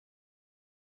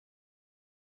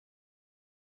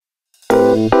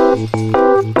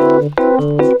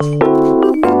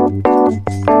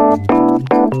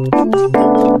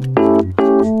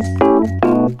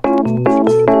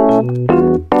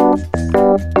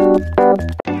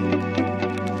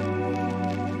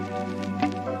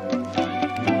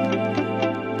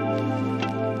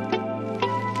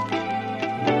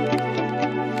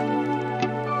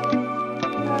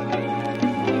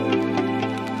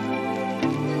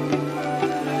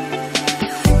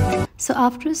So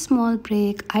after a small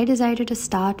break, I decided to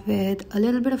start with a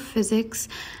little bit of physics,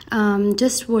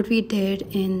 just what we did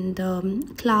in the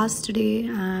class today,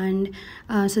 and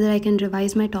so that I can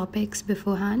revise my topics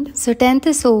beforehand. So 10th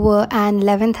is over and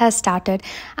 11th has started,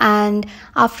 and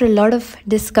after a lot of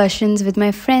discussions with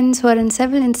my friends who are in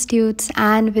several institutes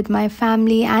and with my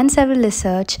family and several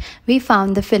research, we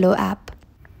found the Philo app.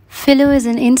 Philo is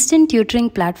an instant tutoring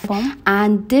platform,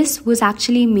 and this was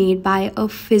actually made by a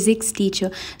physics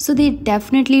teacher. So they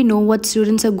definitely know what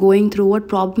students are going through, what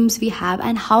problems we have,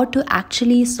 and how to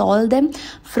actually solve them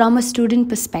from a student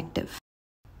perspective.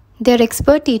 Their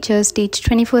expert teachers teach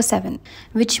 24/7,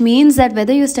 which means that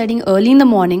whether you're studying early in the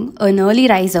morning, an early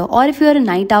riser, or if you're a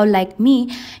night owl like me,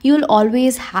 you'll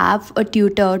always have a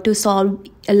tutor to solve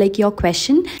like your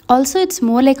question. Also, it's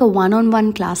more like a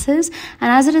one-on-one classes,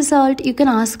 and as a result, you can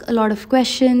ask a lot of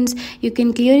questions, you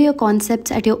can clear your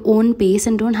concepts at your own pace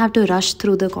and don't have to rush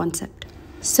through the concept.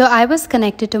 So I was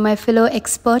connected to my Philo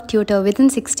expert tutor within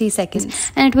 60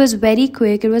 seconds, and it was very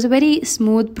quick. It was a very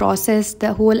smooth process.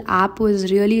 The whole app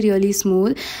was really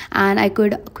smooth, and I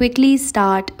could quickly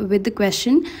start with the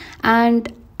question.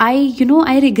 And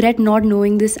I regret not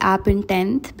knowing this app in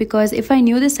 10th, because if I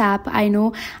knew this app, I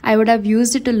know I would have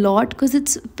used it a lot, because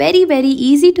it's very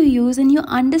easy to use and you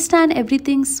understand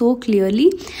everything so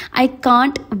clearly. I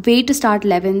can't wait to start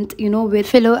 11th, with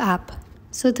Philo app.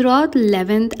 So throughout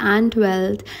 11th and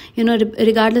 12th,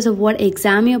 regardless of what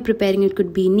exam you're preparing, it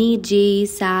could be NEET, JEE,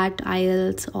 SAT,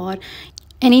 IELTS, or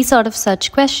any sort of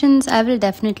such questions, I will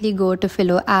definitely go to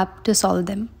Philo app to solve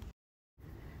them.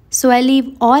 So I'll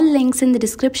leave all links in the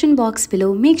description box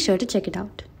below. Make sure to check it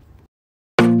out.